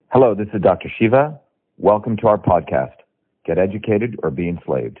Hello, this is Dr. Shiva. Welcome to our podcast, Get Educated or Be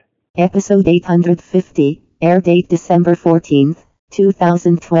Enslaved. Episode 850, air date December 14th,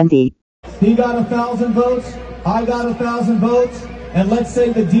 2020. He got 1,000 votes, I got 1,000 votes, and let's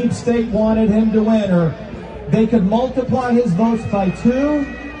say the deep state wanted him to win, or they could multiply his votes by 2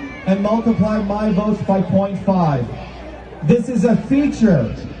 and multiply my votes by 0.5. This is a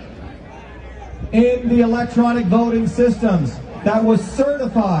feature in the electronic voting systems that was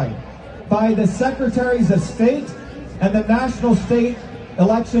certified by the Secretaries of State and the National State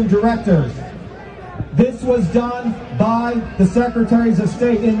Election Directors. This was done by the Secretaries of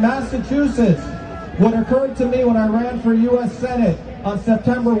State. In Massachusetts, what occurred to me when I ran for U.S. Senate on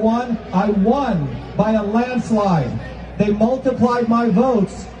September 1, I won by a landslide. They multiplied my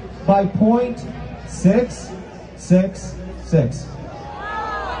votes by 0.666.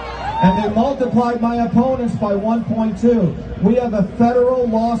 And they multiplied my opponents by 1.2. We have a federal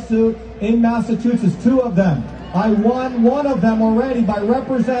lawsuit in Massachusetts, 2 of them. I won 1 of them already by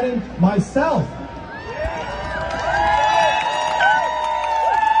representing myself.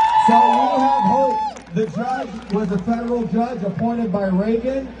 So we have hope. The judge was a federal judge appointed by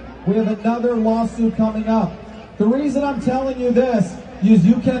Reagan. We have another lawsuit coming up. The reason I'm telling you this is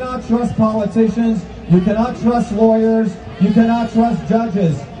you cannot trust politicians, you cannot trust lawyers, you cannot trust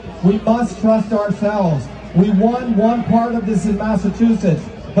judges. We must trust ourselves. We won one part of this in Massachusetts,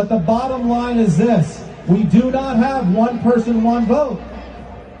 but the bottom line is this: we do not have one person, one vote.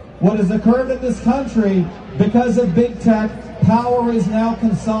 What has occurred in this country, because of big tech, power is now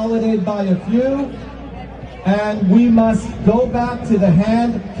consolidated by a few, and we must go back to the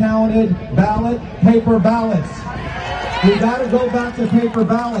hand-counted ballot, paper ballots. We got to go back to paper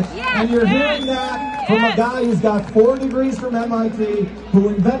ballots. And you're hearing that from a guy who's got 4 degrees from MIT, who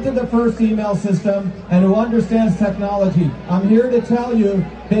invented the first email system, and who understands technology. I'm here to tell you,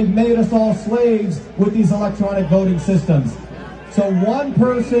 they've made us all slaves with these electronic voting systems. So one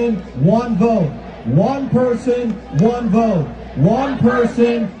person, one vote. One person, one vote. One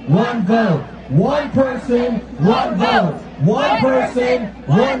person, one vote. One person, one vote. One person,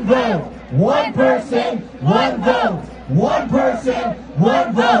 one vote. One person, one vote. One person,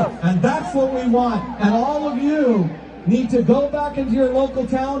 one vote. And that's what we want. And all of you need to go back into your local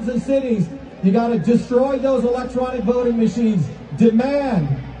towns and cities. You got to destroy those electronic voting machines. Demand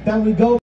that we go